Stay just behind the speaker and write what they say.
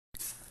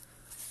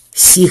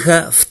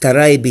Сиха,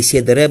 вторая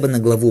беседа Ребе на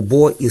главу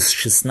Бо из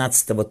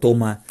 16-го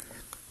тома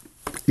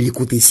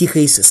Ликуты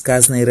Сихаис,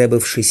 сказанной Ребе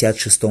в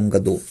 66-м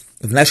году.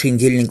 В нашей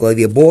недельной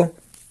главе Бо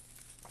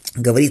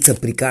говорится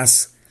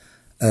приказ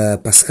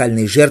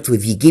Пасхальной жертвы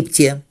в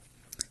Египте,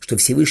 что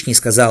Всевышний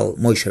сказал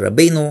Моше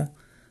Рабейну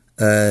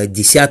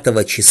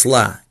 10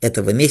 числа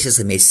этого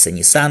месяца, месяца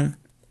Нисан,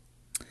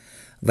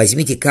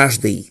 возьмите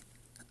каждый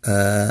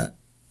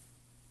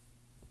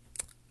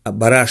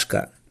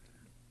барашка,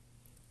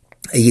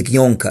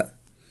 ягненка,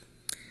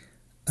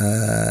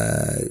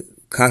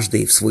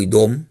 каждый в свой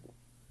дом.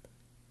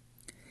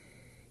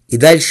 И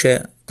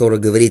дальше Тора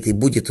говорит, и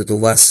будет это у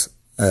вас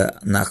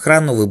на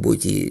охрану, вы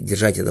будете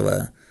держать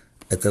этого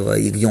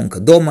ягненка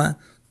дома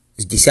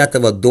с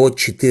 10 до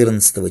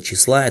 14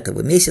 числа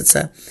этого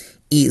месяца,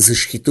 и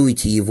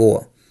зашхитуйте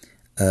его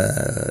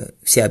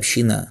вся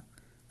община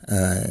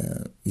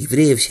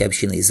евреев, вся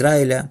община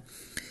Израиля,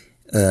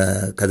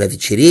 когда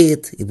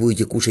вечереет, и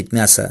будете кушать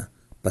мясо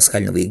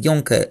пасхального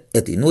ягненка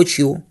этой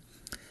ночью,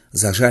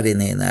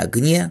 зажаренное на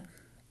огне,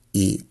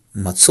 и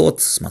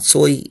мацот с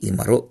мацой, и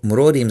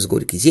мрорием с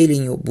горькой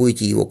зеленью,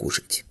 будете его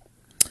кушать.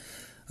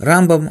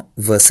 Рамбам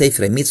в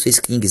Сейфере Мицвы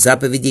из книги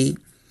заповедей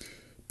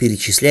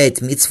перечисляет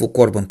мицву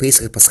корбан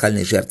Песах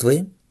пасхальной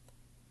жертвы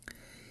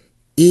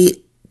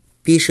и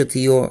пишет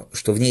ее,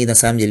 что в ней на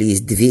самом деле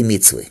есть две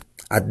мицвы.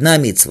 Одна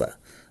мицва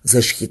 –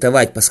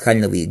 зашхитовать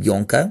пасхального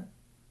ягненка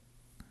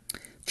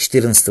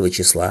 14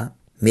 числа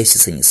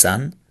месяца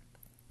Нисан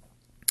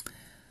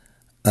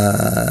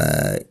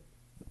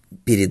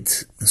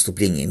перед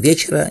наступлением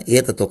вечера, и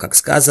это то, как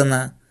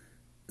сказано,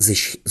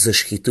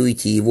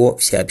 зашхитуйте его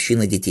вся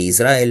община детей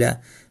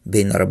Израиля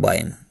бейн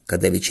рабаим,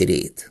 когда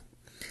вечереет.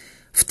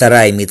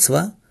 Вторая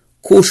мицва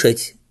 –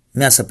 кушать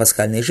мясо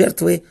пасхальной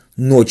жертвы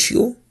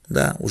ночью,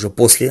 да, уже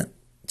после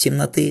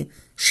темноты,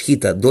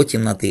 шхита до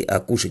темноты, а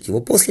кушать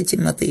его после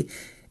темноты,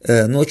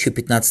 ночью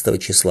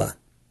 15 числа,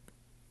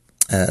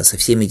 со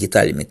всеми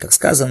деталями, как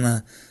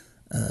сказано,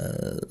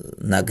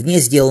 на огне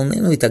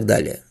сделаны, ну и так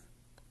далее.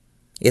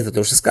 Это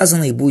то, что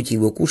сказано, и будете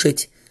его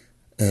кушать,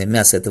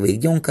 мясо этого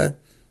ягненка,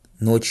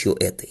 ночью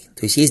этой.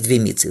 То есть есть две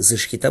мицвы –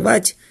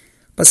 зашхитовать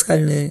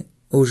пасхальную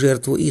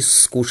жертву и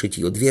скушать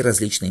ее, две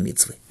различные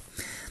мицвы.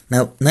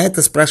 На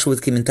это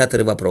спрашивают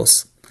комментаторы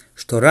вопрос,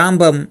 что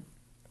Рамбам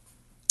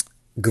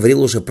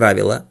говорил уже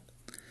правило,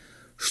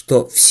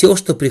 что все,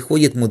 что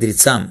приходит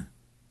мудрецам,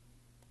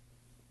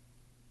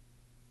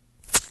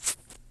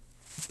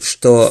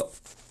 что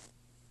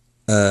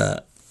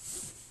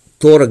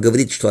Тора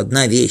говорит, что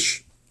одна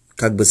вещь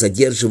как бы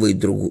задерживает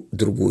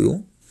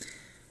другую,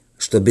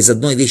 что без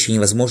одной вещи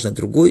невозможно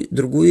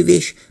другую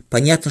вещь,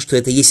 понятно, что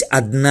это есть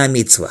одна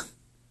мицва.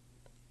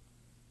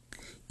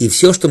 И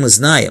все, что мы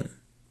знаем,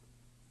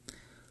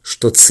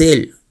 что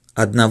цель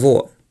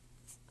одного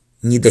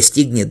не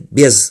достигнет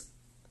без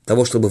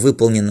того, чтобы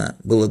выполнена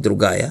была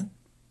другая,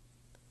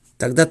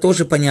 тогда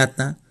тоже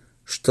понятно,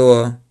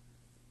 что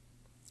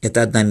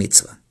это одна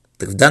мицва.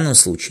 Так в данном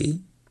случае,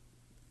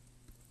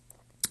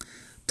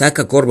 так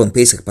как корбан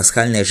Песах,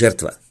 пасхальная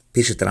жертва,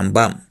 пишет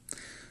Рамбам,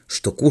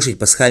 что кушать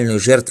пасхальную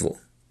жертву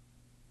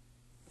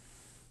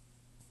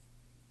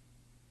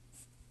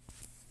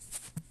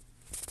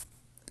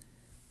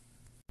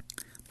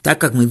так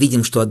как мы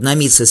видим, что одна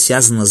мицва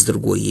связана с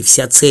другой, и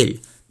вся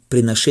цель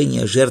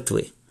приношения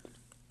жертвы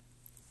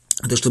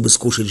 – это чтобы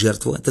скушать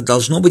жертву, это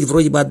должно быть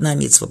вроде бы одна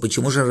мицва.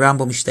 Почему же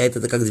Рамбам считает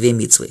это как две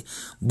мицвы?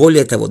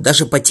 Более того,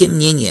 даже по тем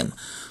мнениям,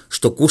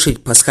 что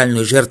кушать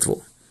пасхальную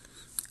жертву,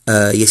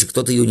 если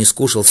кто-то ее не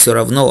скушал, все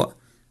равно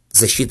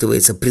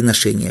засчитывается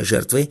приношение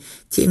жертвы,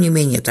 тем не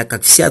менее, так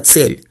как вся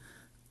цель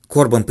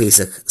корбан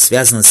Песах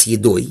связана с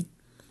едой,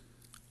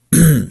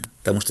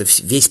 потому что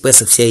весь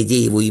Песах, вся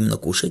идея его именно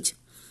кушать,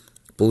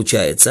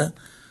 получается,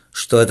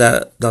 что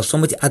это должно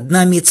быть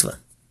одна мицва.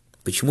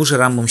 Почему же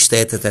Рамбам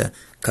считает это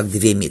как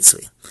две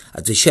мицвы?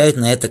 Отвечают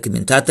на это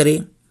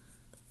комментаторы,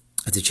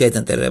 отвечает на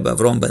это Ребе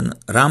Авром бен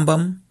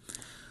Рамбам,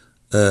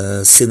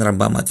 сын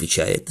Рамбама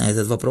отвечает на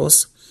этот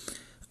вопрос,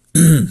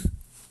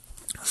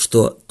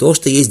 что то,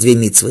 что есть две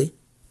мицвы,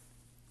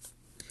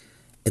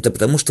 это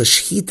потому что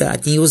шхита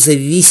от нее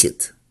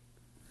зависит.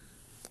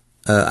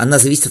 Она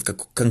зависит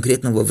от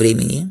конкретного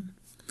времени,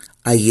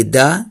 а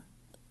еда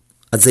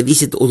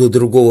зависит от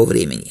другого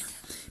времени.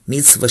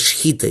 Мицва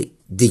шхиты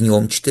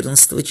днем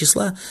 14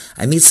 числа,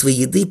 а мицва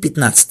еды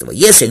 15.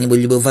 Если они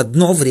были бы в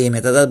одно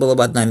время, тогда была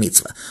бы одна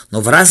мицва.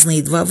 Но в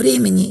разные два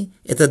времени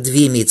это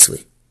две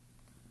мицвы.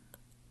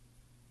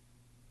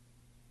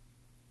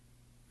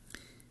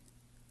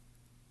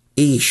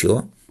 И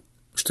еще,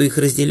 что их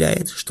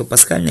разделяет, что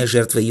пасхальная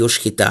жертва ее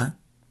шхита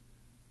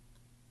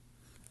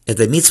 –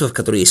 это мицва, в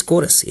которой есть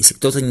корос. Если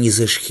кто-то не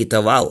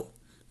зашхитовал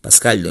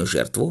пасхальную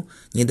жертву,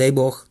 не дай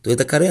бог, то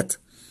это карет.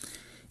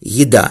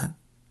 Еда.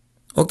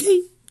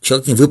 Окей.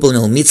 Человек не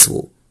выполнил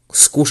мицву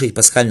скушать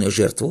пасхальную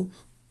жертву,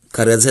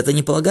 карет за это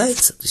не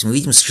полагается. То есть мы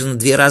видим совершенно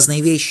две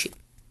разные вещи.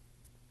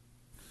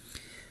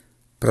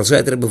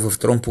 Продолжает Ребе во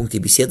втором пункте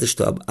беседы,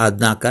 что,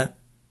 однако,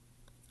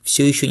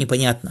 все еще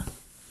непонятно.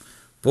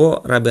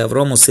 По Рабби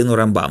Аврому, сыну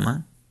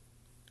Рамбама,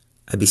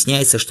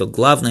 объясняется, что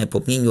главное, по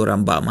мнению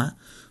Рамбама,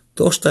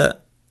 то,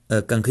 что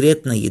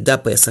конкретно еда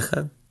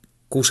Песаха,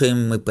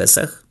 кушаем мы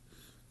Песах,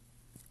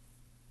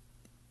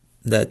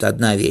 да, это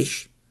одна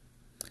вещь,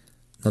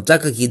 но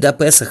так как еда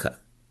Песаха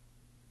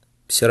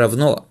все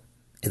равно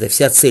это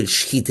вся цель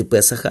шхиты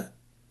Песаха,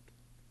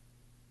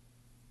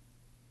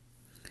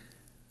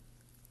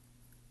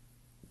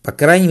 по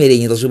крайней мере,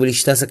 они должны были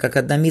считаться как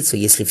одна мицва,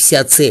 если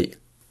вся цель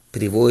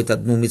приводит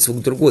одну мицву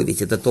к другой,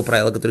 ведь это то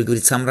правило, которое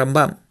говорит сам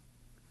Рамбам.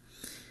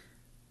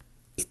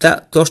 И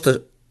то,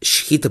 что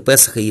шхита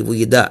Песаха и его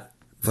еда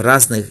в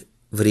разных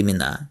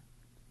времена,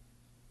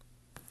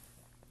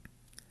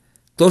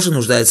 тоже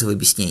нуждается в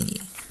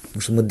объяснении.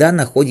 Потому что мы, да,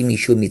 находим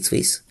еще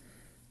мицвейс,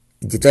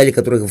 детали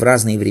которых в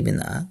разные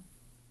времена,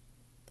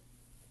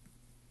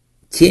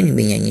 тем не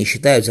менее, они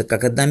считаются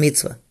как одна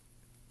мицва.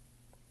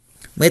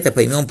 Мы это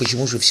поймем,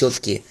 почему же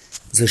все-таки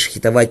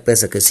зашхитовать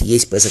Песах и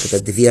съесть Песах –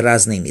 это две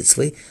разные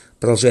мицвы.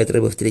 Продолжает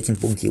Ребе в 3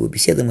 пункте его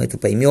беседы, мы это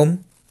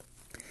поймем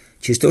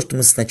через то, что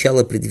мы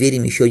сначала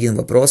предверим еще один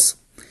вопрос,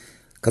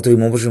 который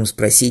мы можем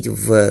спросить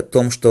в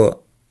том,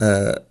 что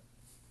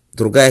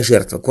другая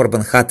жертва,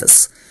 корбан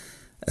хатас,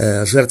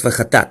 жертва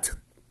хатат,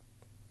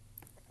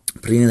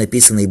 при ней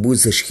написано «и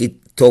будет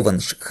зашхитован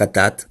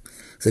хатат»,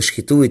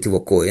 зашхитует его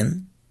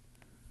коэн,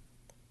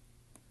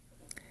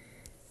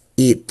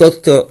 и тот,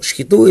 кто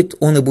шхитует,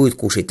 он и будет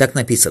кушать, так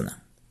написано.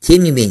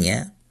 Тем не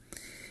менее,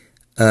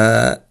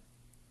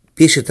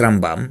 пишет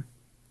Рамбам,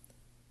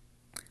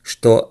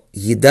 что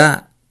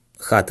еда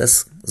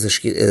хатас,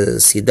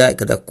 съеда,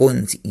 когда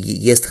коэн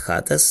ест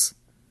хатас,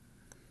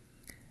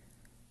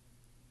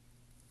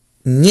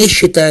 не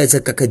считается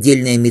как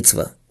отдельная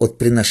мицва от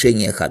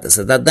приношения хатас.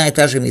 Это одна и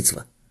та же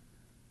мицва.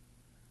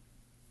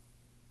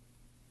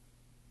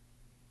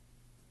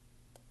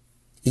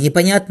 И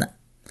непонятно,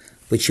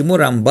 почему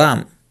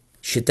Рамбам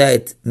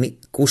считает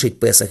кушать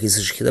Песах и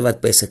зашхитовать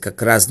Песах как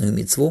разную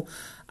мицву,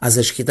 а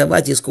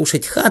зашхитовать и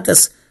скушать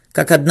хатас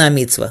как одна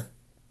мицва.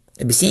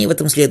 Объяснение в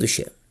этом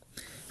следующее,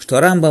 что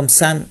Рамбам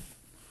сам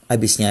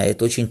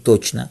объясняет очень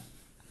точно,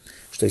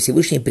 что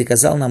Всевышний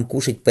приказал нам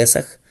кушать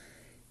Песах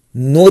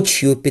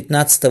ночью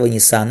 15-го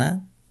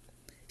Ниссана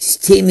с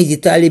теми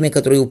деталями,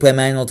 которые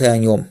упомянуты о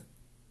нем,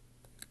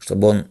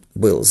 чтобы он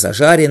был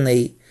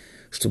зажаренный,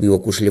 чтобы его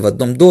кушали в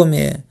одном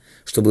доме,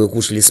 чтобы его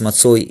кушали с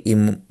мацой и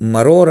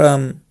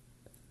марором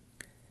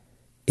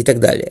и так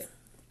далее.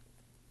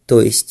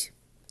 То есть,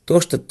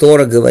 то, что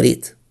Тора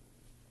говорит,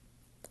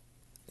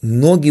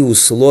 многие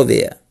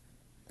условия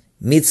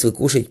мицвы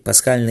кушать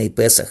пасхальный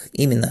Песах,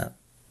 именно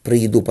про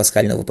еду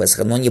пасхального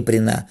Песаха, но не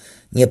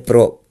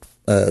про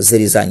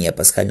зарезание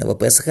пасхального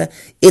Песаха,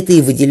 это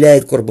и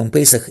выделяет корбан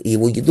Песах и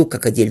его еду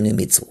как отдельную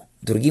мицву.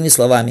 Другими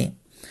словами,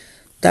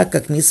 так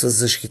как мицва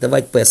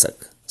зашхитовать Песах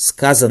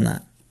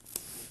сказано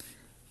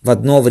в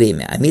одно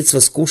время, а мицва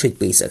скушать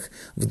Песах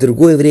в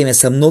другое время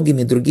со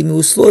многими другими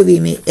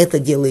условиями, это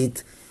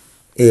делает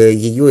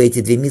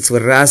эти две мицвы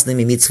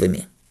разными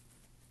мицвами.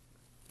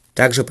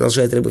 Также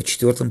продолжает Ребе в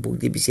 4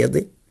 пункте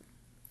беседы.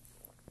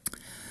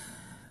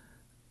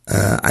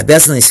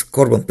 Обязанность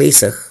корбан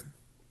Песах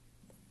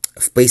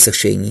в Песах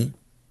Шейни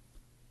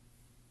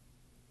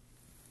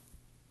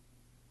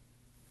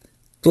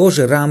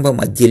тоже Рамбам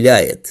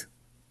отделяет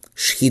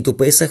шхиту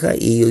Песаха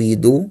и ее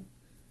еду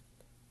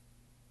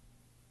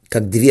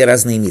как две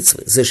разные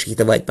мицвы.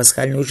 Зашхитовать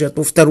пасхальную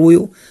жертву,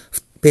 вторую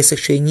в Песах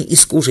Шейни и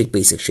скушать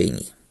Песах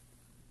Шейни.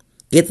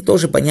 И это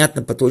тоже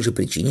понятно по той же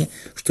причине,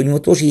 что у него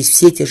тоже есть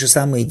все те же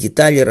самые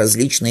детали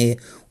различные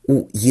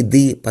у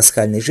еды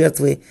пасхальной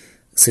жертвы,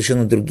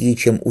 совершенно другие,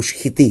 чем у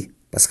шхиты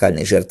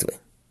пасхальной жертвы.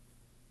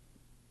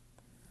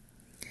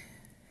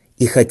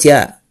 И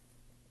хотя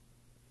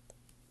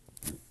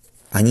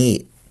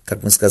они,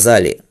 как мы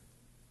сказали,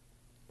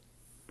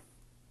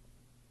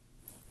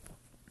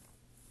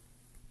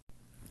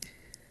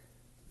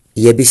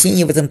 и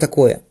объяснение в этом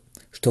такое,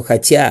 что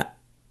хотя,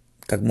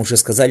 как мы уже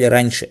сказали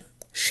раньше,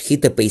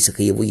 шхита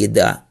Песаха и его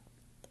еда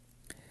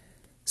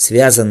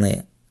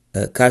связаны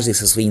каждый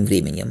со своим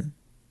временем,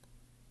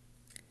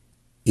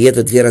 и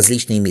это две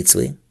различные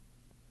мицвы,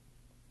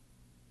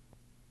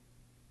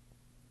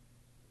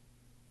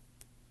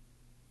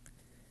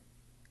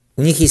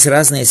 у них есть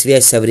разная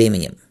связь со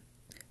временем.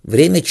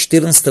 Время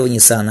 14-го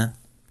Ниссана,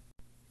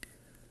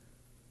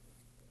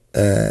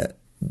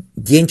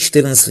 день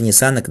 14-го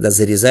Ниссана, когда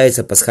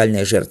зарезается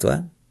пасхальная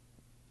жертва,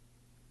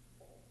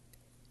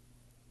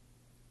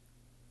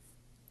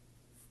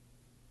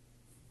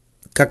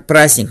 как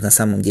праздник на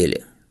самом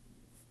деле.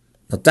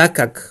 Но так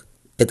как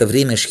это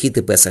время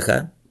шхиты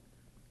Песаха,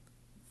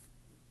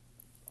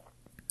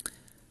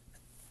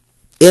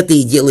 это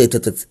и делает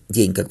этот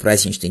день как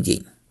праздничный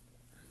день.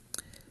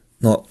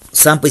 Но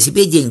сам по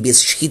себе день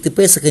без шхиты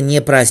Песаха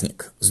не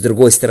праздник. С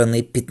другой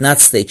стороны,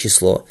 15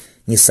 число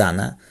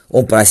Ниссана,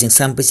 он праздник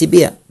сам по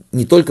себе.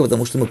 Не только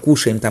потому, что мы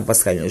кушаем там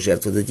пасхальную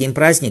жертву, это день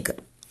праздника.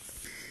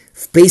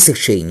 В Песах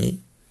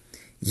Шейни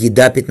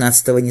еда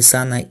 15-го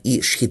Ниссана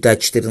и шхита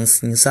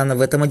 14-го Ниссана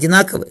в этом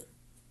одинаковы.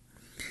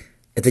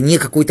 Это не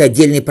какой-то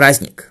отдельный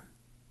праздник.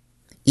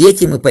 И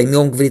этим мы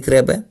поймем, говорит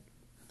Ребе,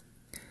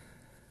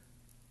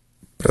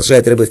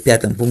 Продолжает Ребе в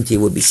 5 пункте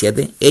его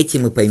беседы.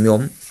 Этим мы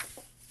поймем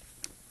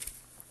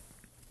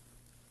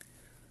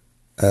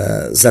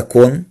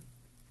закон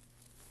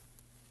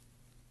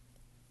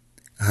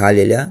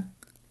Галиля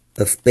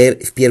в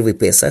первый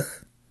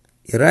Песах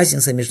и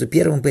разница между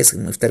первым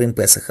Песахом и вторым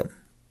Песахом.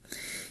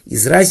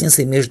 Из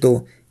разницы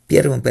между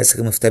первым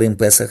Песахом и вторым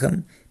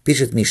Песахом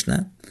пишет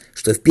Мишна,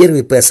 что в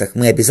первый Песах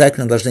мы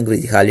обязательно должны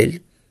говорить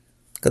Галиль,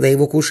 когда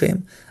его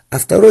кушаем, а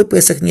второй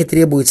Песах не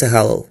требуется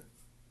Галал.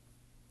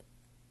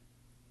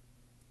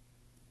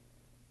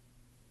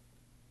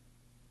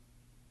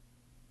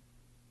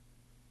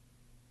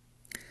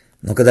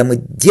 Но когда мы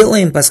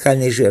делаем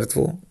пасхальную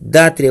жертву,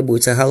 да,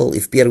 требуется Галал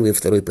и в первый, и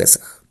второй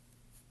Песах.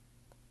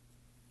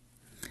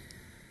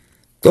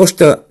 То,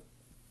 что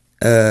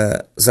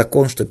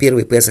закон, что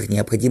первый Песах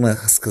необходимо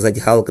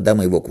сказать Галал, когда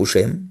мы его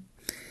кушаем,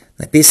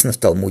 написано в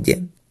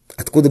Талмуде.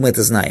 Откуда мы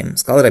это знаем?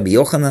 Сказал Рабби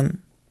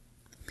Йоханан: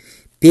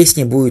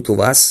 песня будет у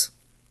вас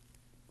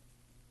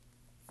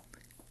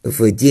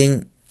в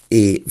день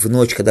и в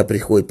ночь, когда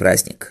приходит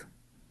праздник.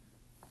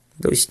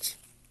 То есть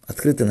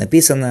открыто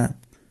написано,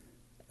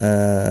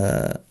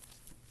 да,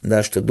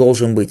 что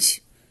должна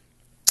быть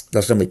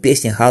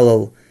песня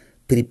Галал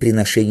при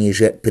приношении,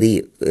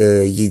 при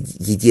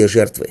еде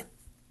жертвы.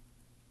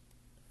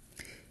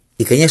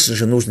 И, конечно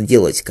же, нужно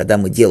делать, когда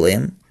мы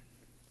делаем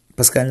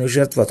пасхальную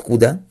жертву.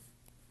 Откуда?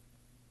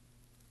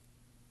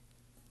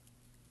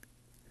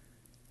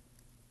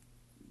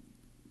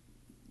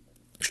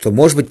 Что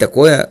может быть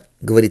такое,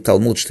 говорит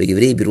Талмуд, что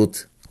евреи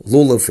берут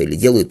лулов или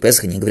делают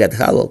Песах, не говорят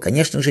Галал?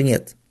 Конечно же,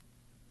 нет.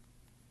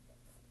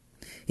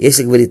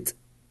 Если говорит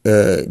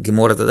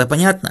Гемора, тогда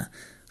понятно,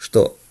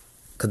 что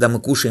когда мы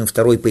кушаем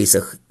второй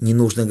Песах, не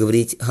нужно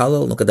говорить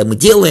Галал, но когда мы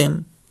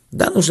делаем,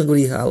 да, нужно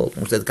говорить Галал,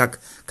 потому что это как,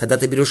 когда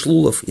ты берешь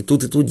лулов, и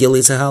тут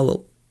делается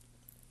Галал.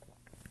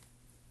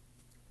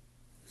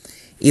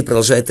 И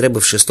продолжает Ребе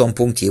в 6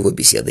 пункте его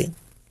беседы.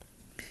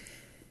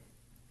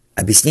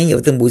 Объяснение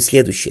в этом будет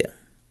следующее.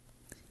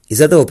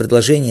 Из этого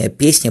предложения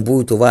 «песня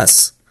будет у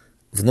вас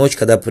в ночь,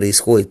 когда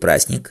происходит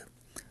праздник»,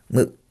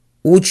 мы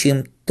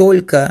учим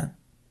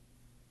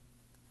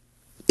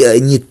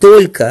не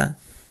только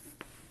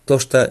то,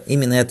 что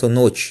именно эту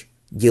ночь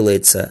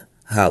делается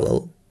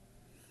Галал,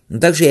 но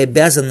также и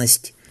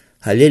обязанность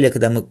Галеля,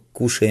 когда мы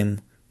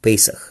кушаем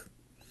Песах.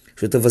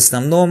 Что это в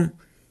основном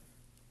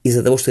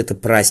из-за того, что это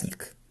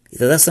праздник. И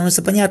тогда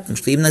становится понятным,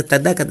 что именно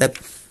тогда, когда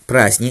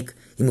праздник,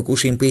 и мы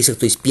кушаем Песах,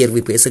 то есть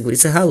первый Песах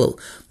говорится Галал,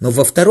 но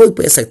во второй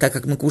Песах, так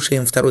как мы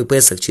кушаем второй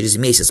Песах через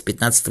месяц,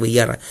 15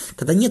 яра,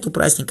 когда нету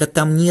праздника,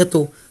 там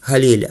нету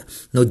Галеля.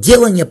 Но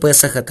делание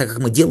Песаха, так как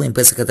мы делаем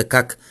Песах, это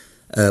как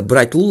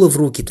брать лулов в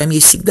руки, там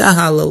есть всегда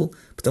Галал,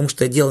 потому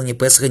что делание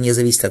Песаха не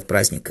зависит от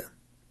праздника.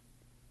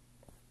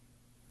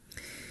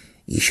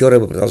 Еще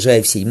Ребе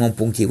продолжает в 7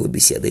 пункте его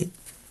беседы.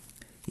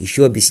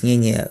 Еще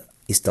объяснение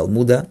из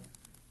Талмуда,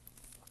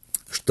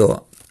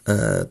 что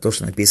то,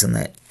 что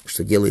написано,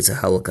 что делается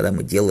Галал, когда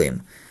мы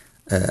делаем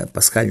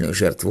пасхальную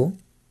жертву,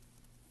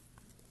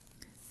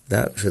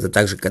 да, что это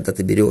также, когда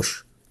ты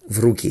берешь в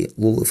руки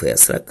лулов и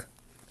эсрак,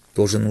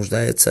 тоже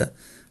нуждается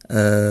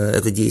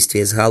это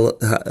действие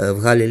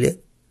в Галиле.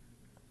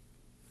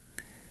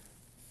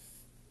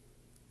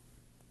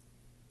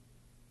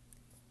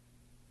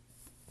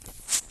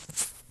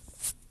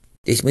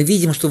 То есть мы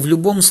видим, что в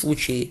любом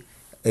случае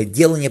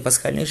делание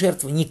пасхальной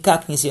жертвы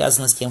никак не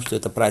связано с тем, что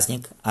это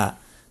праздник, а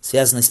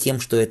связано с тем,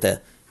 что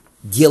это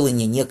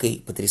делание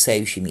некой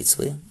потрясающей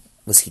мицвы,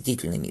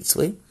 восхитительной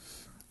мицвы.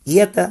 И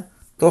это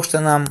то, что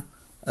нам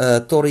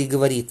Тора и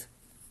говорит.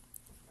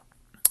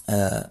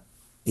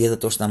 И это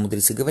то, что нам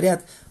мудрецы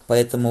говорят.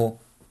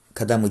 Поэтому,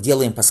 когда мы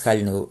делаем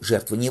пасхальную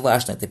жертву,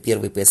 неважно, это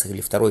первый Песах или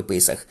второй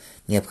Песах,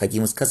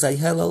 необходимо сказать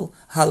Галал.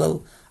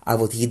 А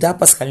вот еда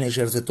пасхальной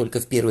жертвы только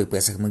в первый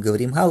Песах мы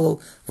говорим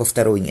Галал, во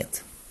второй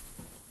нет.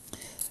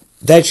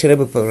 Дальше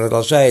Ребе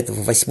продолжает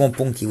в 8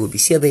 пункте его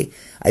беседы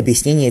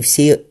объяснение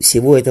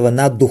всего этого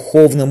на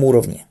духовном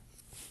уровне.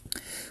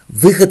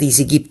 Выход из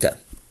Египта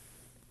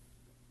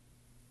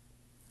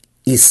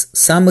из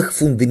самых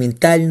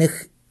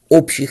фундаментальных,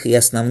 общих и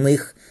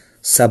основных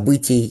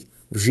событий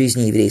в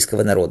жизни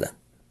еврейского народа.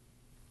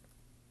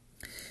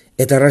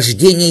 Это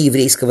рождение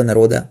еврейского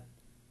народа,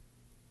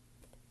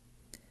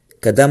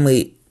 когда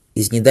мы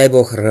из, не дай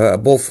Бог,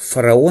 рабов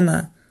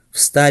фараона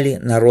встали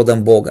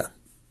народом Бога.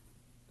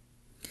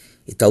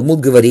 И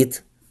Талмуд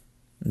говорит,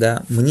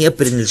 да, мне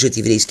принадлежит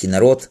еврейский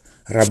народ,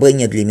 рабы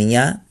не для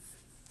меня,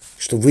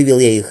 что вывел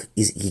я их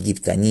из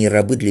Египта. Они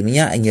рабы для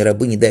меня, а не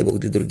рабы, не дай Бог,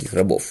 для других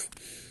рабов.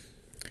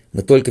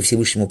 Мы только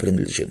Всевышнему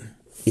принадлежим.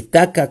 И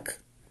так как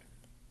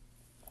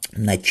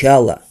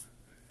начало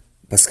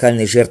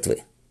пасхальной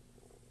жертвы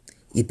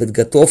и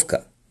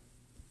подготовка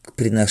к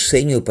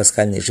приношению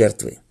пасхальной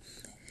жертвы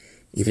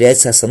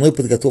является основной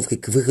подготовкой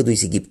к выходу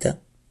из Египта,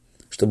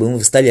 чтобы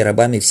мы стали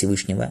рабами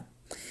Всевышнего,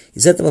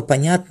 из этого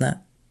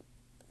понятно,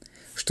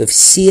 что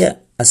все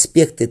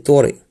аспекты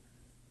Торы,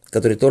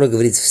 которые Тора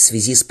говорит в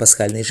связи с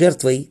пасхальной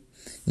жертвой,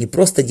 не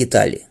просто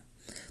детали,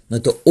 но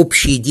это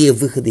общая идея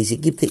выхода из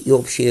Египта и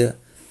общая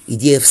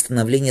идея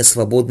становления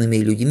свободными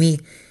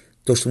людьми,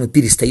 то, что мы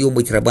перестаем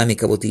быть рабами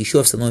кого-то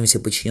еще, становимся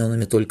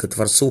подчиненными только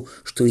Творцу,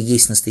 что и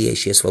есть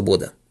настоящая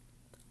свобода.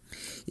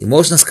 И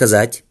можно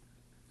сказать,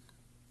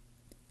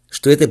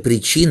 что это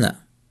причина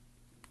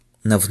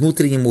на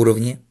внутреннем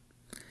уровне,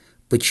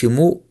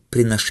 почему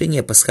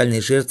приношение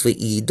пасхальной жертвы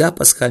и еда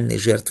пасхальной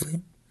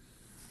жертвы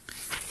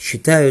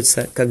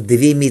считаются как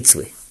две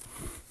мицвы.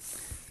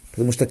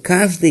 Потому что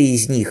каждая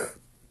из них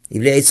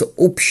является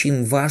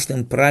общим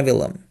важным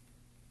правилом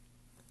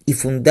и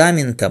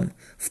фундаментом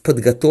в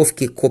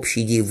подготовке к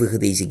общей идее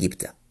выхода из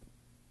Египта.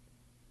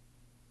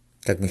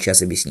 Как мы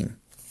сейчас объясним.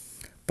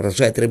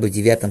 Продолжает Ребе в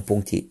 9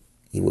 пункте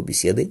его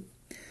беседы,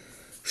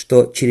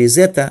 что через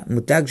это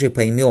мы также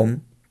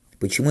поймем,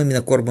 почему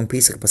именно Корбан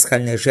Песах,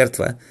 пасхальная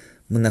жертва,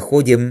 мы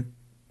находим,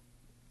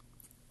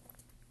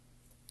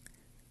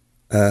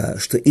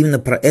 что именно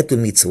про эту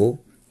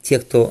мицву те,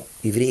 кто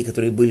евреи,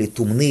 которые были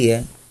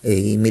тумные,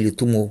 имели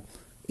туму,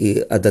 и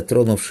от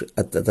того,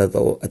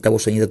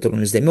 что они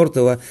дотронулись до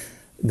мертвого,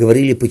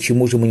 говорили,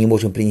 почему же мы не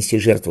можем принести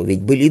жертву.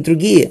 Ведь были и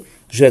другие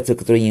жертвы,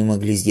 которые не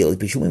могли сделать.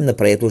 Почему именно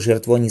про эту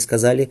жертву они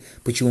сказали,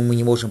 почему мы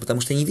не можем?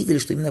 Потому что они видели,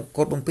 что именно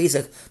Корбан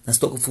Песах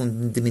настолько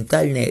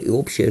фундаментальная и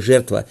общая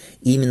жертва,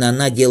 и именно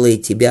она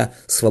делает тебя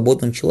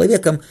свободным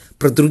человеком.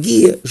 Про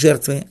другие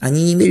жертвы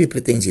они не имели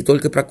претензий,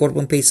 только про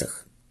Корбан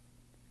Песах.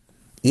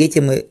 И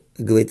этим мы,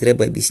 говорит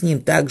Ребе, объясним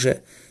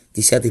также,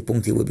 10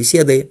 пункт его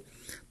беседы,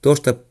 то,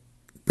 что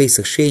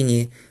Песах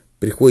Шейни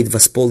приходит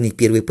восполнить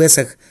первый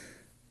Песах,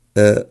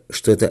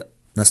 что это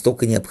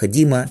настолько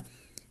необходимо,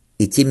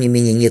 и тем не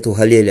менее нету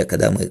галеля,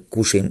 когда мы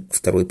кушаем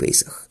второй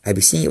Песах.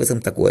 Объяснение в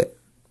этом такое,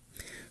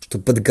 что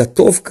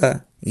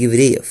подготовка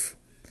евреев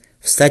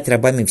стать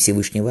рабами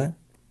Всевышнего,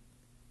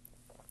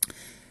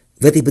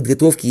 в этой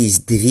подготовке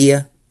есть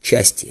две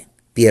части.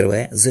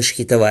 Первая –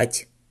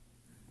 зашхитовать,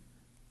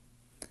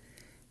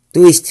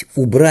 то есть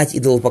убрать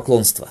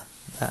идолопоклонство.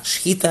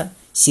 Шхита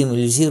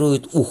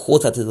символизирует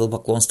уход от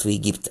идолопоклонства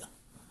Египта.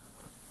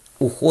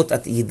 Уход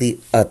от еды,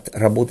 от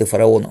работы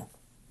фараону.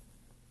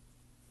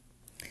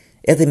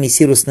 Это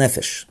мессирус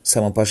нефеш,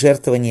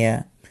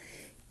 самопожертвование,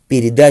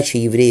 передача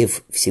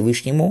евреев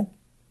Всевышнему.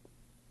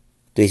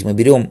 То есть мы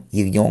берем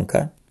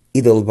ягненка,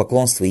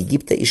 идолопоклонство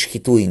Египта и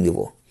шхитуем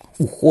его.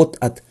 Уход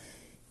от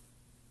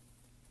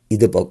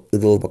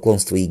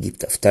идолопоклонства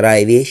Египта.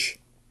 Вторая вещь,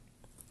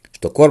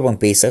 что Корбан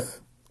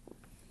Песах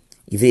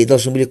евреи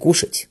должны были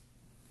кушать,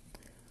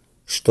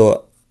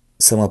 что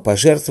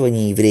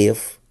самопожертвование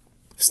евреев,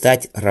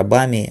 стать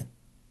рабами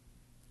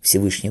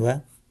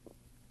Всевышнего,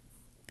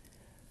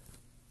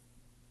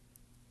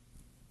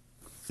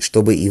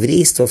 чтобы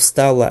еврейство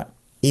стало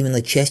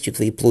именно частью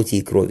твоей плоти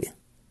и крови,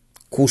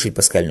 кушать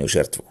пасхальную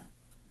жертву.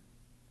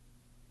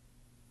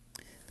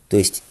 То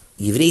есть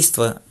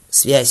еврейство,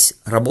 связь,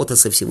 работа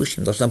со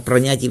Всевышним должна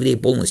пронять еврея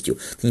полностью.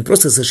 Ты не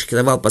просто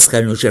зашхитовал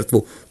пасхальную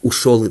жертву,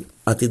 ушел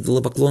от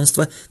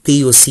идолопоклонства, ты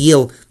ее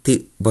съел,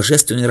 ты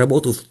божественную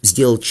работу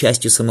сделал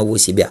частью самого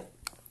себя.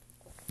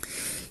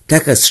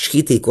 Так как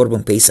шхита и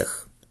Корбан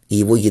Песах, и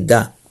его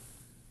еда,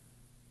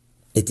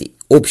 эти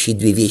общие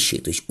две вещи,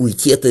 то есть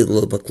уйти от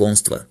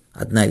идолопоклонства,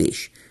 одна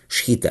вещь,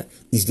 шхита,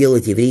 и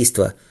сделать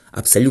еврейство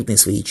абсолютной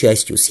своей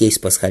частью, съесть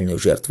пасхальную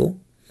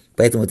жертву,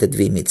 поэтому это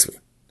две мицвы,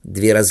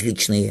 два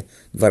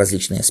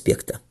различные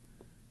аспекта.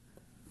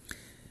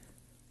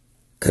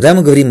 Когда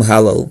мы говорим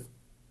галал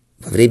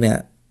во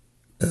время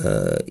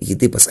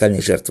еды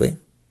пасхальной жертвы,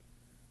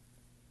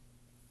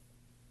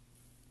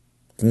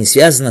 это не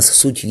связано со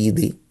сутью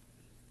еды,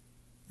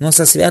 но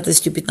со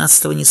святостью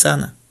 15-го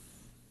Ниссана.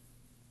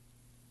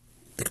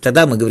 Так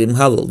тогда мы говорим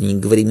галал, не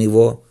говорим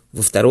его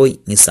во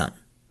второй Ниссан.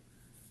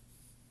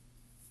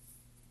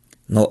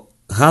 Но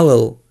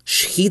галал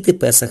шхиты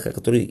Песаха,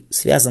 который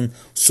связан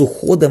с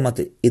уходом от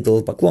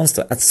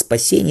идолопоклонства, от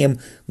спасением,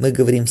 мы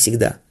говорим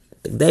всегда.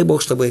 Так дай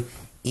Бог, чтобы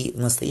и в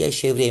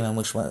настоящее время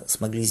мы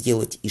смогли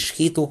сделать и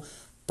шхиту,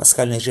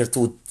 пасхальную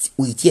жертву,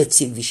 уйти от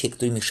всех вещей,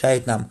 которые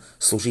мешают нам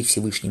служить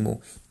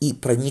Всевышнему, и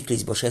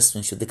прониклись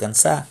божественностью до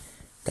конца.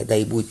 Тогда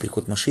и будет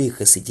приход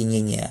Машиаха,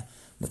 соединение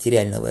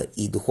материального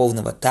и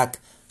духовного так,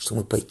 что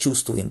мы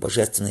почувствуем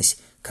божественность,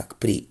 как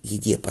при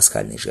еде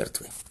пасхальной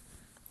жертвы.